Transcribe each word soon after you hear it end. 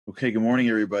Okay, good morning,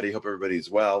 everybody. Hope everybody's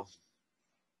well.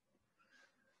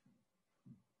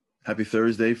 Happy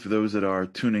Thursday for those that are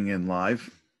tuning in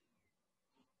live.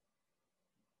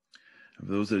 For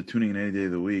those that are tuning in any day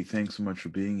of the week, thanks so much for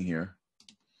being here.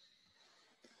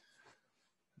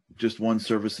 Just one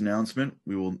service announcement.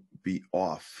 We will be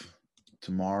off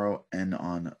tomorrow and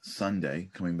on Sunday,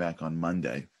 coming back on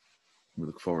Monday. We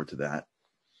look forward to that.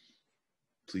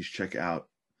 Please check out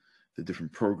the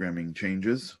different programming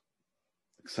changes.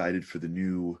 Excited for the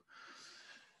new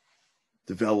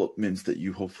developments that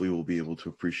you hopefully will be able to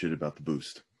appreciate about the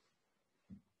boost.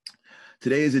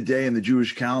 Today is a day in the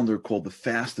Jewish calendar called the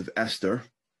Fast of Esther.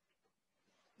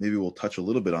 Maybe we'll touch a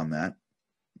little bit on that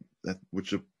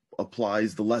which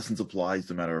applies, the lessons applies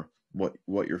no matter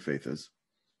what your faith is.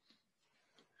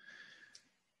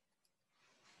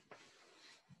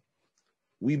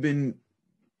 We've been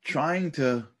trying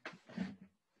to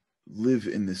live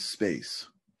in this space,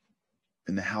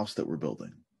 in the house that we're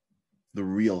building, the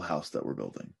real house that we're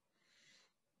building,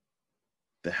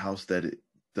 the house that it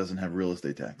doesn't have real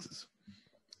estate taxes,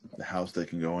 the house that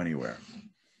can go anywhere,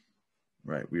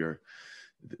 right? We are,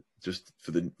 just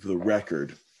for the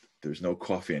record, there's no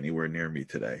coffee anywhere near me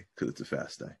today because it's a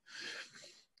fast day.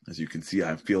 As you can see,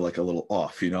 I feel like a little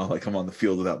off, like I'm on the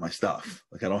field without my stuff.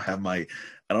 Like I don't have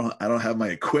my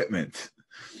equipment.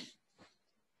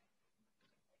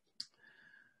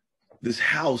 This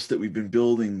house that we've been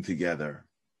building together,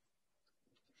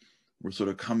 we're sort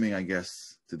of coming, I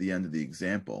guess, to the end of the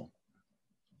example.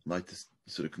 I'd like to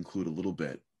sort of conclude a little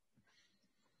bit.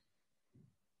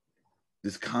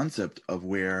 This concept of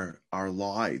where our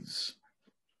lives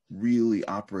really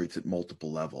operates at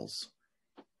multiple levels.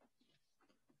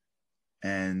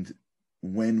 And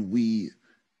when we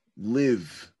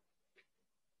live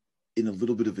in a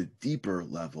little bit of a deeper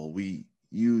level, we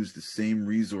use the same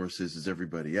resources as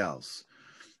everybody else,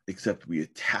 except we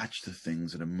attach to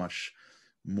things in a much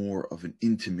more of an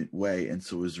intimate way. And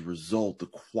so as a result, the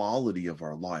quality of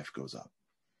our life goes up.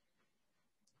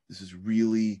 This is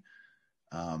really,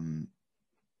 this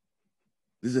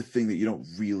is a thing that you don't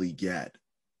really get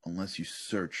unless you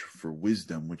search for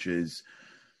wisdom, which is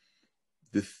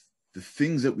the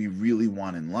things that we really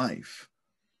want in life.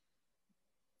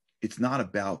 It's not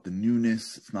about the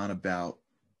newness. It's not about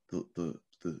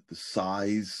the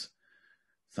size.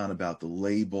 It's not about the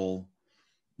label.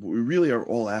 What we really are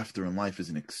all after in life is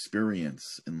an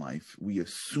experience in life. We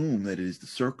assume that it is the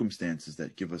circumstances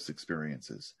that give us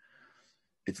experiences.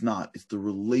 It's not. It's the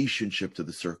relationship to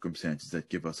the circumstances that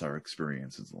give us our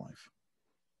experiences in life.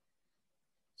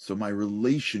 So my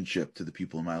relationship to the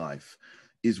people in my life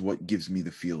is what gives me the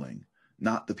feeling,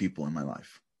 not the people in my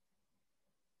life.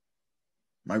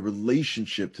 My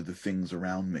relationship to the things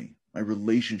around me, my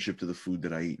relationship to the food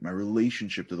that I eat, my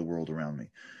relationship to the world around me.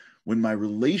 When my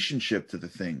relationship to the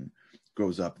thing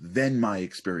goes up, then my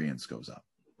experience goes up.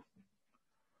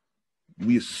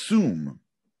 We assume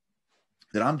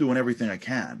that I'm doing everything I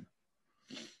can,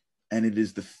 and it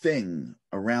is the thing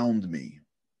around me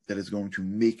that is going to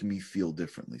make me feel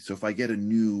differently. So if I get a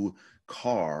new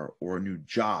car or a new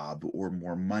job or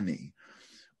more money,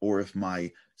 or if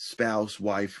my spouse,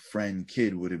 wife, friend,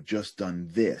 kid would have just done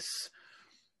this,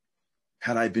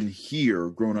 had I been here,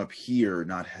 grown up here,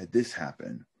 not had this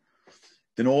happen,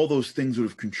 then all those things would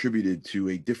have contributed to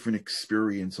a different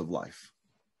experience of life.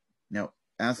 Now,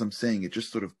 as I'm saying it,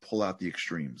 just sort of pull out the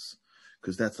extremes,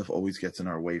 because that stuff always gets in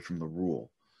our way from the rule.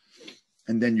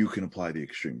 And then you can apply the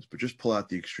extremes, but just pull out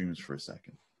the extremes for a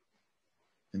second.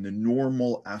 In the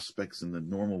normal aspects, in the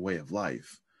normal way of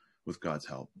life, with God's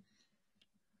help,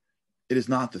 it is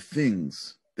not the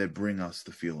things that bring us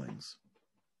the feelings.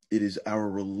 It is our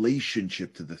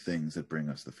relationship to the things that bring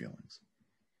us the feelings.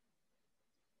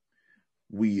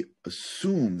 We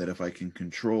assume that if I can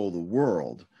control the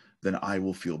world, then I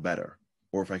will feel better.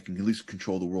 Or if I can at least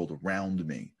control the world around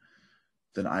me,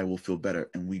 then I will feel better.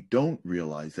 And we don't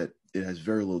realize that it has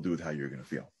very little to do with how you're going to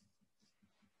feel.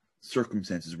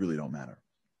 Circumstances really don't matter.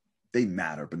 They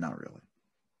matter, but not really.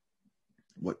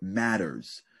 What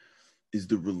matters is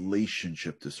the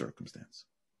relationship to circumstance.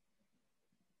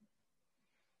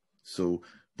 So,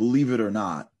 believe it or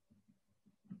not,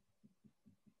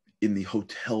 in the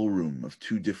hotel room of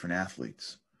two different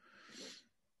athletes,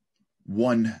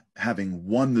 one having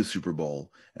won the Super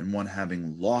Bowl and one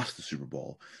having lost the Super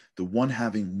Bowl, the one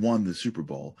having won the Super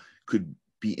Bowl could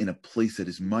be in a place that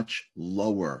is much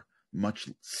lower, much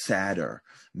sadder,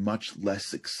 much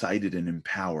less excited and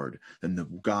empowered than the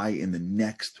guy in the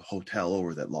next hotel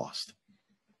over that lost.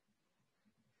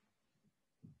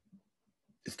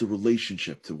 It's the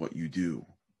relationship to what you do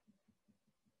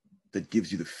that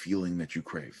gives you the feeling that you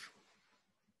crave.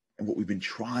 And what we've been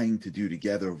trying to do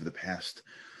together over the past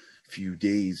few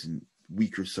days and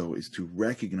week or so is to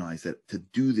recognize that to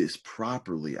do this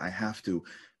properly, I have to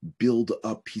build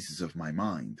up pieces of my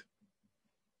mind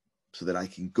so that I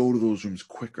can go to those rooms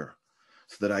quicker,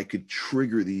 so that I could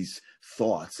trigger these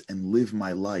thoughts and live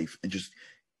my life and just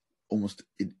almost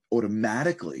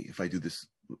automatically, if I do this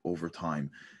over time,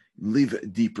 live a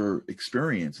deeper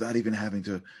experience without even having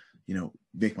to,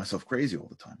 make myself crazy all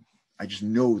the time. I just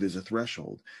know there's a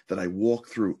threshold that I walk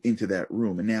through into that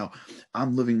room. And now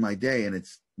I'm living my day and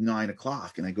it's 9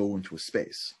 o'clock and I go into a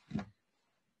space. And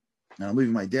I'm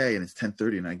leaving my day and it's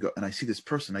 10:30 and I go and I see this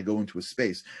person, I go into a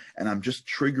space and I'm just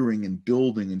triggering and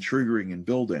building and triggering and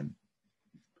building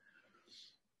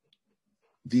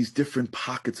these different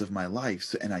pockets of my life.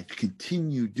 So, and I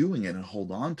continue doing it and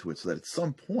hold on to it so that at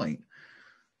some point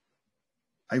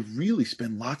I really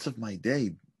spend lots of my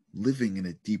day living in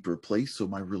a deeper place. So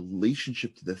my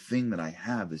relationship to the thing that I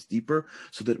have is deeper,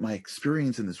 so that my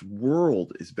experience in this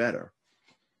world is better.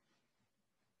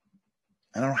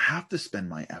 And I don't have to spend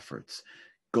my efforts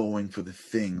going for the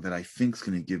thing that I think is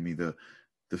going to give me the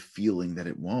feeling that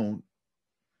it won't.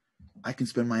 I can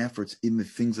spend my efforts in the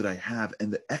things that I have,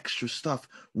 and the extra stuff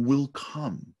will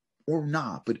come or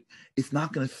not, but it's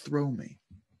not going to throw me.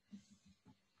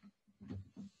 I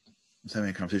was having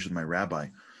a conversation with my rabbi,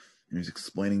 and he was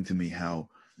explaining to me how,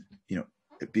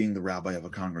 being the rabbi of a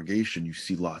congregation, you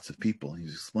see lots of people. And he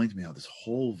was explaining to me how this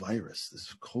whole virus,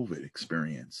 this COVID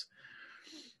experience,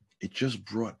 it just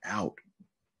brought out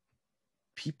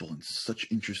people in such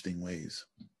interesting ways.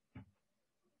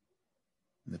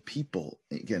 And the people,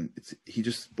 again, he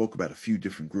just spoke about a few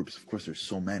different groups. Of course, there's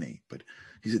so many, but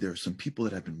he said there are some people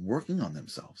that have been working on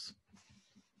themselves,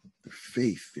 their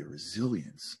faith, their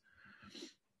resilience.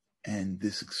 And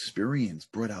this experience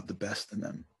brought out the best in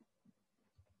them.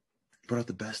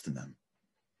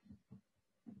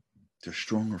 They're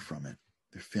stronger from it.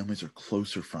 Their families are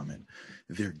closer from it.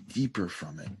 They're deeper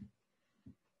from it.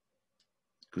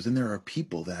 Because then there are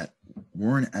people that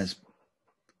weren't as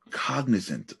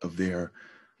cognizant of their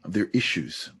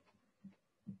issues,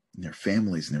 in their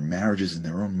families, in their marriages, in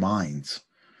their own minds.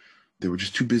 They were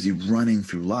just too busy running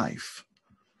through life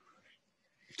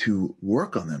to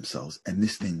work on themselves, and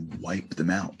this thing wiped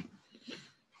them out.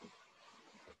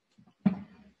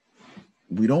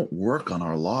 We don't work on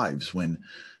our lives when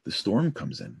the storm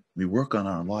comes in. We work on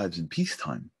our lives in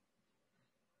peacetime.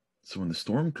 So when the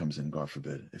storm comes in, God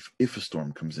forbid, if a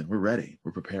storm comes in, we're ready,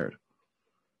 we're prepared.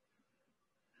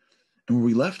 And where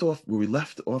we left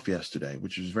off yesterday,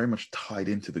 which is very much tied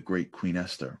into the great Queen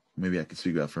Esther. Maybe I could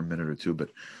speak about it for a minute or two, but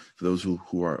for those who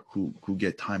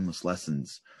get timeless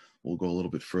lessons, we'll go a little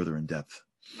bit further in depth.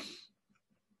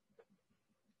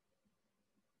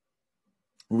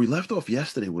 Where we left off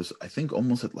yesterday was, I think,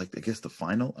 almost at the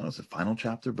final, I don't know if it's the final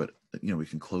chapter, but we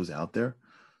can close out there,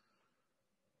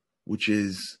 which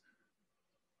is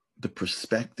the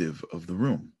perspective of the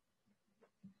room.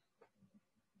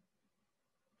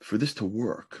 For this to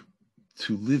work,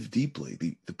 to live deeply,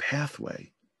 the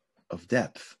pathway of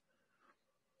depth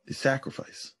is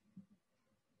sacrifice.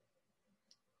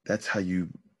 That's how you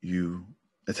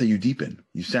deepen.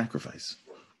 You sacrifice.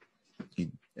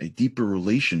 A deeper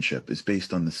relationship is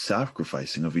based on the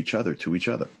sacrificing of each other to each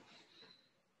other.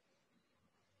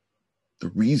 The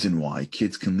reason why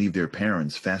kids can leave their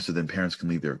parents faster than parents can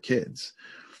leave their kids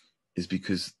is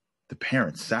because the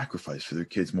parents sacrifice for their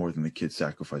kids more than the kids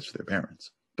sacrifice for their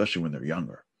parents, especially when they're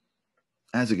younger.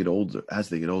 As they get older,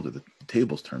 the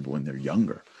tables turn, but when they're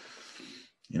younger,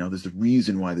 there's the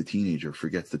reason why the teenager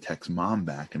forgets to text mom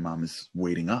back and mom is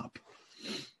waiting up.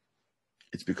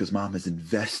 It's because mom has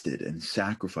invested and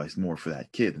sacrificed more for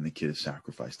that kid than the kid has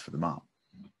sacrificed for the mom.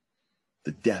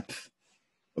 The depth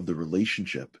of the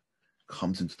relationship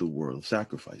comes into the world of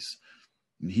sacrifice.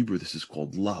 In Hebrew, this is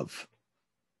called love.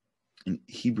 In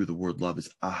Hebrew, the word love is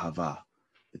ahava.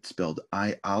 It's spelled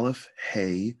I-aleph,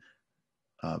 hey,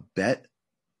 bet,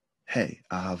 hey,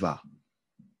 ahava.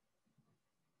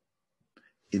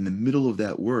 In the middle of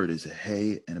that word is a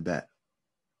hey and a bet.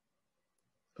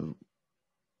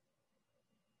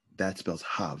 That spells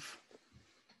hav.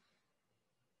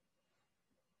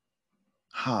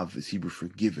 Hav is Hebrew for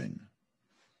giving.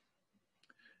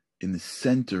 In the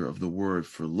center of the word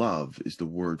for love is the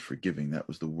word for giving. That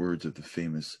was the words of the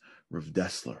famous Rav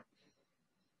Dessler.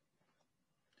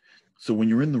 So when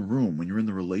you're in the room, when you're in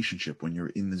the relationship, when you're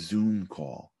in the Zoom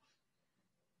call,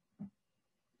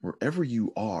 wherever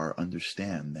you are,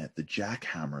 understand that the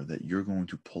jackhammer that you're going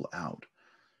to pull out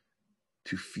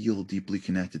to feel deeply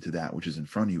connected to that which is in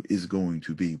front of you is going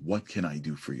to be, what can I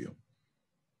do for you?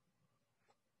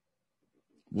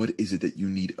 What is it that you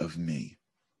need of me?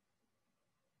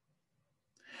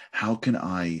 How can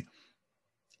I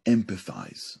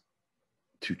empathize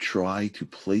to try to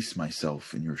place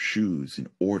myself in your shoes in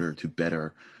order to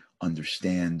better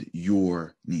understand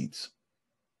your needs?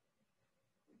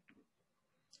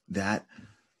 That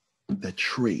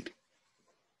trait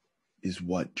is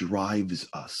what drives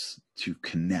us to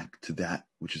connect to that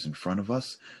which is in front of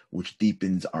us, which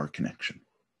deepens our connection.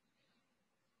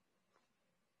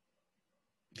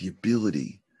 The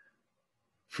ability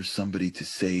for somebody to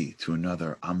say to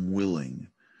another, I'm willing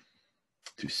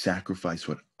to sacrifice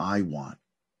what I want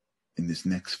in this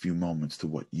next few moments to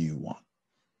what you want.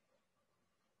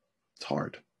 It's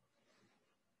hard,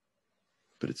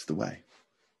 but it's the way.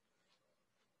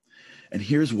 And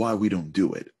here's why we don't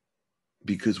do it.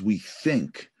 Because we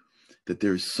think that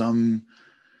there's some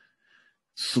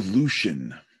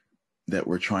solution that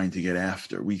we're trying to get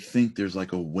after. We think there's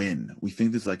like a win. We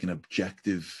think there's like an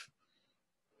objective,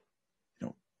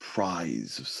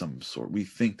 prize of some sort. We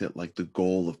think that like the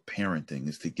goal of parenting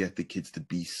is to get the kids to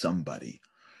be somebody,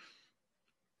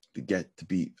 to get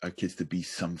our kids to be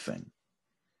something.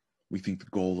 We think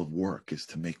the goal of work is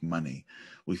to make money.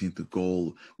 We think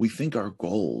our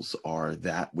goals are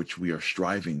that which we are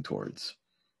striving towards.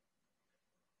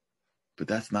 But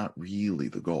that's not really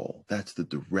the goal. That's the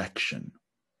direction.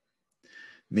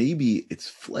 Maybe it's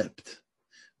flipped.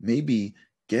 Maybe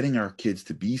getting our kids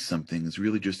to be something is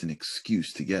really just an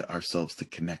excuse to get ourselves to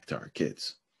connect to our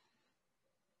kids.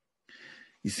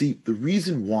 You see, the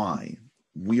reason why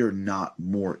we are not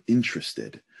more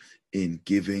interested in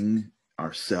giving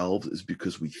ourselves is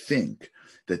because we think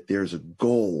that there's a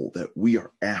goal that we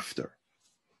are after.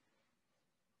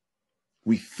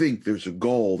 We think there's a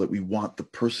goal that we want the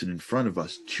person in front of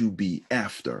us to be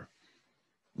after.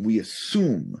 We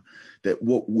assume that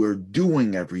what we're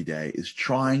doing every day is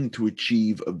trying to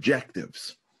achieve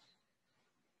objectives.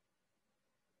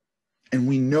 And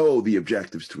we know the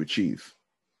objectives to achieve.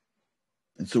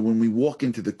 And so when we walk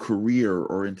into the career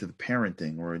or into the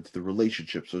parenting or into the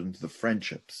relationships or into the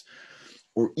friendships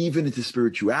or even into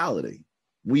spirituality,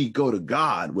 we go to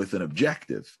God with an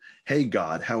objective. Hey,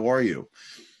 God, how are you?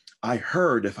 I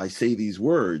heard if I say these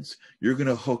words, you're going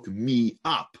to hook me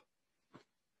up.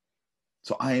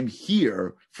 So I am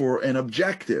here for an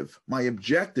objective. My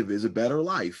objective is a better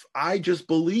life. I just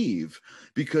believe,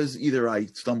 because either I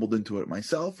stumbled into it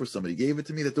myself or somebody gave it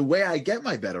to me, that the way I get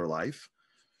my better life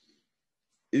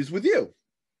is with you.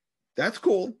 That's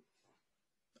cool.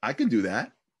 I can do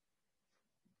that.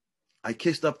 I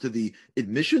kissed up to the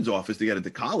admissions office to get into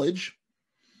college.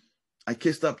 I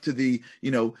kissed up to the,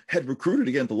 head recruiter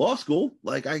to get into law school.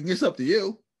 Like, I can kiss up to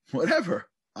you. Whatever.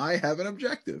 I have an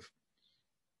objective.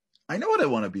 I know what I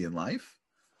want to be in life.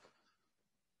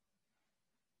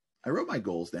 I wrote my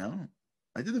goals down.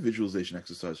 I did the visualization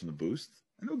exercise from the Boost.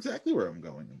 I know exactly where I'm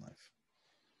going in life.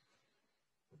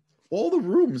 All the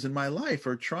rooms in my life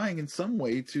are trying in some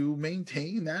way to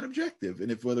maintain that objective.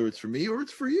 And whether it's for me or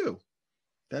it's for you,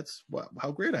 that's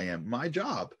how great I am. My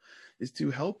job is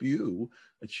to help you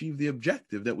achieve the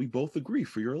objective that we both agree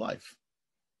for your life.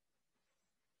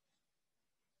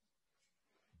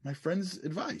 My friend's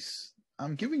advice.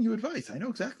 I'm giving you advice. I know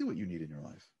exactly what you need in your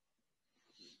life.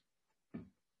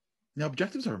 Now,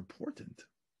 objectives are important.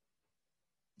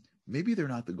 Maybe they're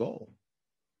not the goal.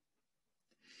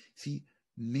 See,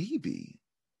 maybe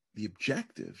the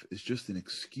objective is just an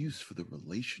excuse for the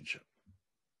relationship.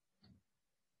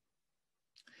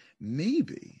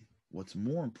 Maybe what's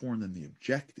more important than the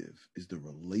objective is the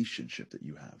relationship that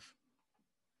you have.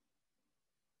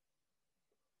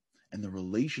 And the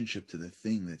relationship to the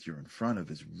thing that you're in front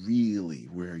of is really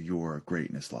where your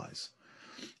greatness lies,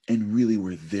 and really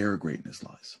where their greatness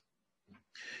lies.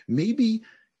 Maybe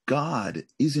God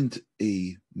isn't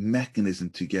a mechanism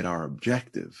to get our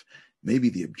objective. Maybe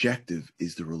the objective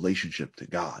is the relationship to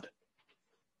God,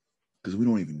 because we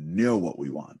don't even know what we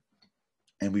want.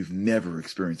 And we've never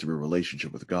experienced a real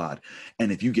relationship with God. And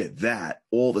if you get that,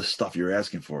 all the stuff you're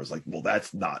asking for is like, well,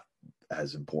 that's not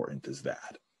as important as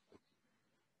that.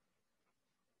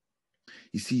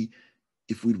 You see,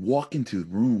 if we'd walk into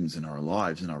rooms in our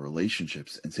lives, in our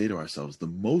relationships, and say to ourselves, the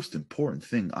most important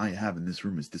thing I have in this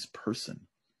room is this person.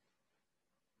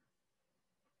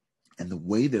 And the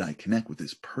way that I connect with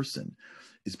this person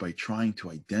is by trying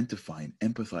to identify and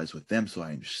empathize with them so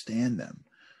I understand them.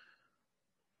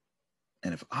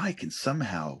 And if I can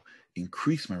somehow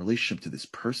increase my relationship to this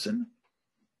person,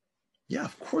 yeah,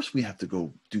 of course we have to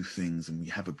go do things and we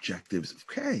have objectives.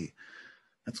 Okay,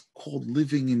 that's called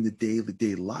living in the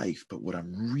day-to-day life. But what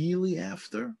I'm really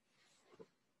after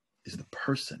is the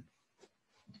person.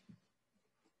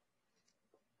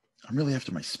 I'm really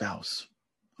after my spouse.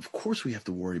 Of course we have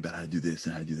to worry about how to do this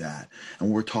and how to do that.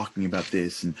 And we're talking about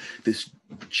this and this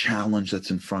challenge that's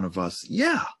in front of us.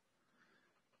 Yeah.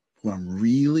 What I'm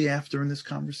really after in this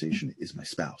conversation is my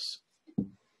spouse,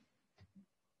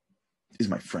 is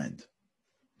my friend,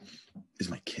 is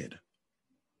my kid,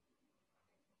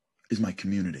 is my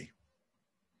community.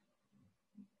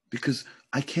 Because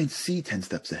I can't see 10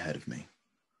 steps ahead of me.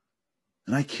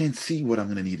 And I can't see what I'm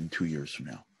going to need in 2 years from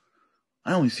now.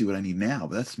 I only see what I need now,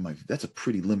 but that's a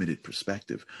pretty limited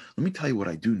perspective. Let me tell you what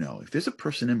I do know. If there's a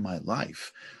person in my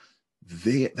life,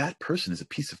 that person is a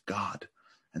piece of God.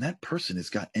 And that person has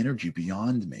got energy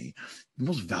beyond me. The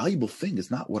most valuable thing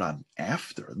is not what I'm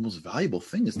after. The most valuable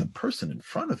thing is the person in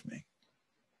front of me.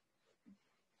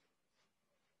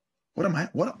 What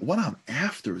I'm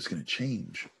after is going to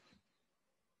change.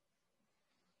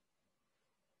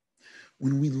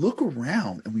 When we look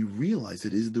around and we realize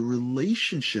it is the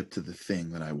relationship to the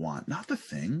thing that I want, not the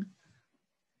thing.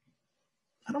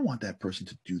 I don't want that person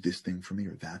to do this thing for me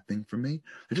or that thing for me.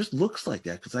 It just looks like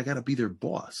that because I got to be their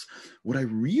boss. What I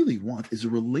really want is a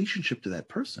relationship to that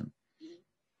person.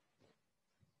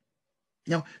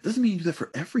 Now, it doesn't mean you do that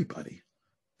for everybody.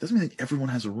 It doesn't mean that everyone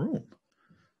has a room,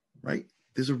 right?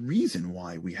 There's a reason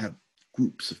why we have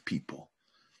groups of people.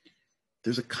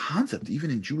 There's a concept, even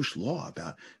in Jewish law,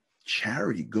 about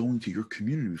charity going to your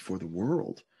community before the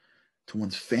world, to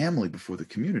one's family before the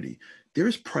community.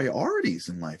 There's priorities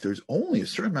in life. There's only a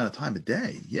certain amount of time a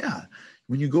day. Yeah.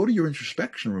 When you go to your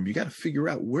introspection room, you got to figure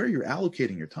out where you're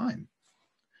allocating your time.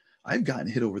 I've gotten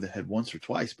hit over the head once or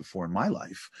twice before in my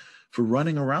life for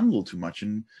running around a little too much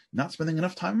and not spending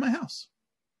enough time in my house.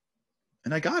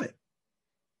 And I got it.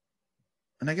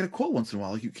 And I get a call once in a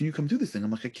while, like, can you come do this thing?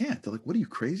 I'm like, I can't. They're like, what are you,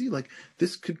 crazy? Like,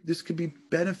 this could be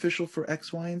beneficial for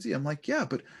X, Y, and Z. I'm like, yeah,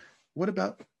 but what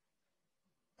about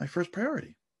my first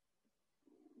priority?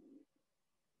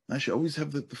 I should always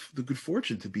have the good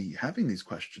fortune to be having these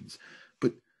questions.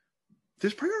 But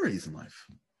there's priorities in life.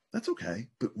 That's okay.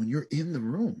 But when you're in the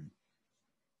room,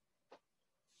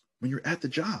 when you're at the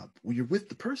job, when you're with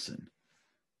the person,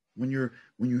 when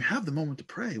you have the moment to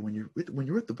pray, when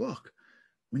you're at the book,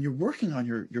 when you're working on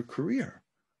your career,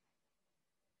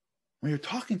 when you're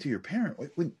talking to your parent,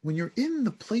 when you're in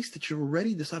the place that you're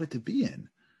already decided to be in,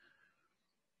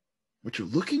 what you're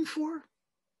looking for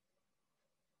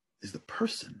is the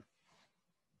person,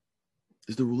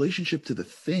 is the relationship to the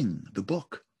thing, the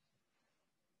book.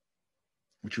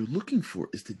 What you're looking for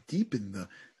is to deepen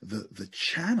the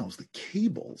channels, the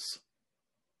cables,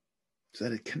 so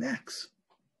that it connects.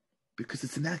 Because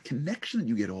it's in that connection that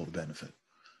you get all the benefit.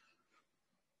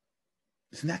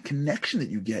 It's in that connection that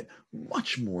you get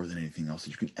much more than anything else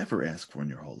that you could ever ask for in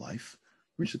your whole life.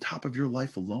 Reach the top of your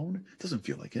life alone, it doesn't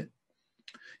feel like it.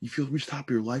 You reach the top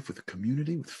of your life with a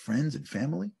community, with friends and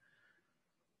family.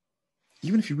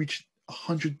 Even if you reach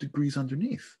 100 degrees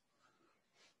underneath,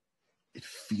 it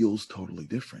feels totally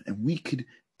different. And we could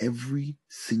every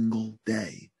single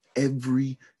day,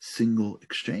 every single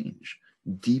exchange,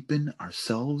 deepen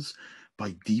ourselves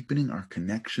by deepening our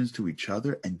connections to each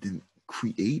other and then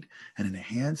create and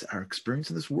enhance our experience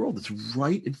in this world that's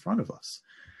right in front of us.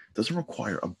 It doesn't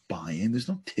require a buy-in. There's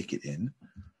no ticket in.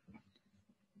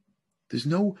 There's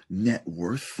no net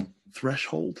worth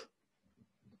threshold.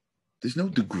 There's no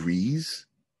degrees.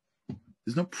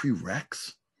 There's no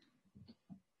prereqs.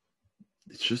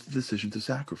 It's just a decision to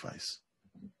sacrifice.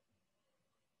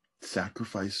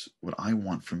 Sacrifice what I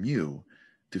want from you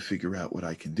to figure out what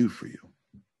I can do for you.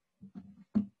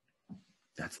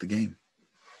 That's the game.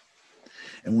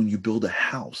 And when you build a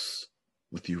house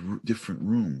with your different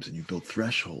rooms and you build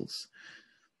thresholds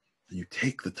and you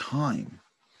take the time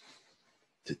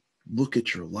to look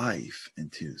at your life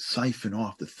and to siphon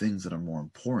off the things that are more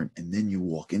important, and then you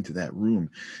walk into that room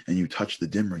and you touch the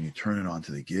dimmer and you turn it on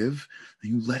to the give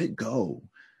and you let it go,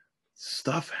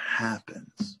 stuff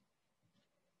happens.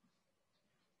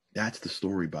 That's the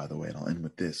story, by the way, and I'll end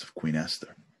with this, of Queen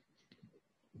Esther.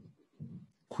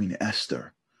 Queen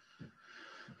Esther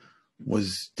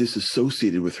was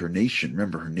disassociated with her nation.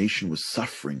 Remember, her nation was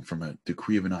suffering from a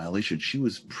decree of annihilation. She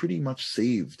was pretty much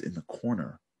saved in the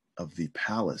corner of the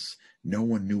palace. No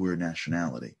one knew her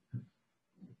nationality.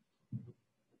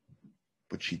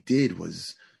 What she did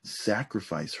was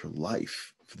sacrifice her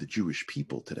life for the Jewish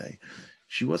people today.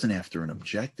 She wasn't after an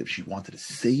objective. She wanted to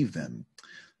save them.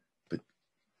 But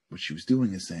what she was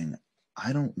doing is saying,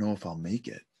 I don't know if I'll make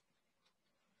it,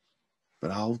 but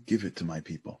I'll give it to my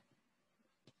people.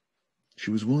 She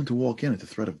was willing to walk in at the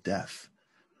threat of death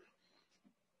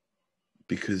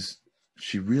because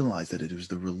she realized that it was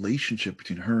the relationship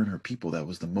between her and her people that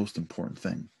was the most important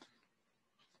thing.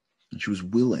 And she was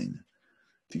willing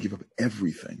to give up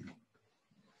everything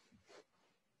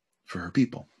for her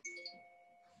people.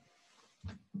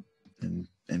 And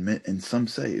some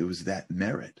say it was that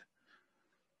merit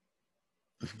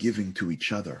of giving to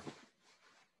each other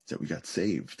that we got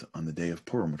saved on the day of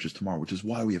Purim, which is tomorrow, which is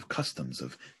why we have customs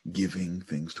of giving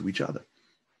things to each other.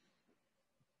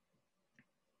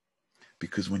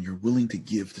 Because when you're willing to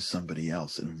give to somebody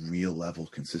else at a real level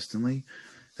consistently,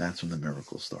 that's when the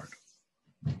miracles start.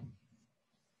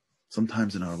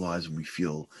 Sometimes in our lives when we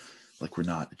feel like we're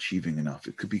not achieving enough,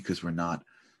 it could be because we're not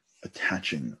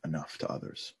attaching enough to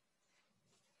others.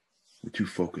 We're too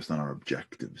focused on our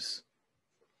objectives.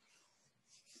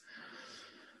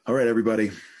 All right,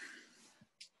 everybody.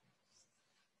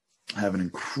 Have an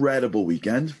incredible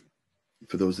weekend.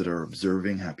 For those that are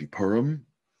observing, happy Purim.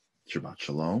 Shabbat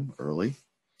Shalom, early.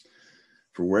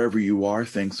 For wherever you are,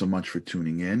 thanks so much for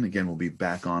tuning in. Again, we'll be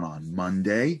back on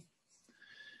Monday.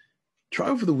 Try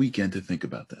over the weekend to think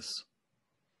about this.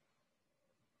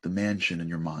 The mansion in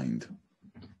your mind,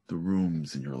 the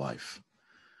rooms in your life.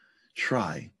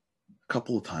 Try a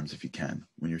couple of times if you can,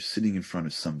 when you're sitting in front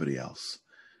of somebody else.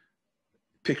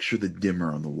 Picture the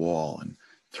dimmer on the wall and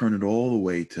turn it all the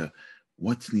way to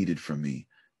what's needed from me.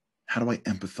 How do I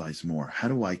empathize more? How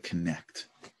do I connect?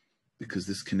 Because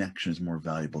this connection is more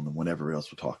valuable than whatever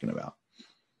else we're talking about.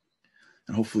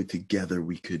 And hopefully together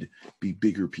we could be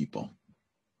bigger people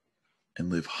and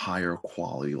live higher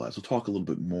quality lives. We'll talk a little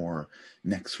bit more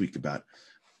next week about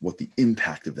what the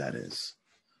impact of that is.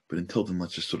 But until then,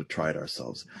 let's just sort of try it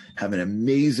ourselves. Have an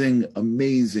amazing,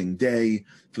 amazing day.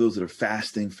 For those that are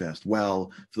fasting, fast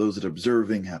well. For those that are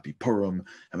observing, happy Purim.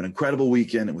 Have an incredible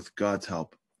weekend. And with God's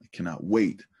help, I cannot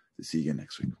wait to see you again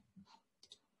next week.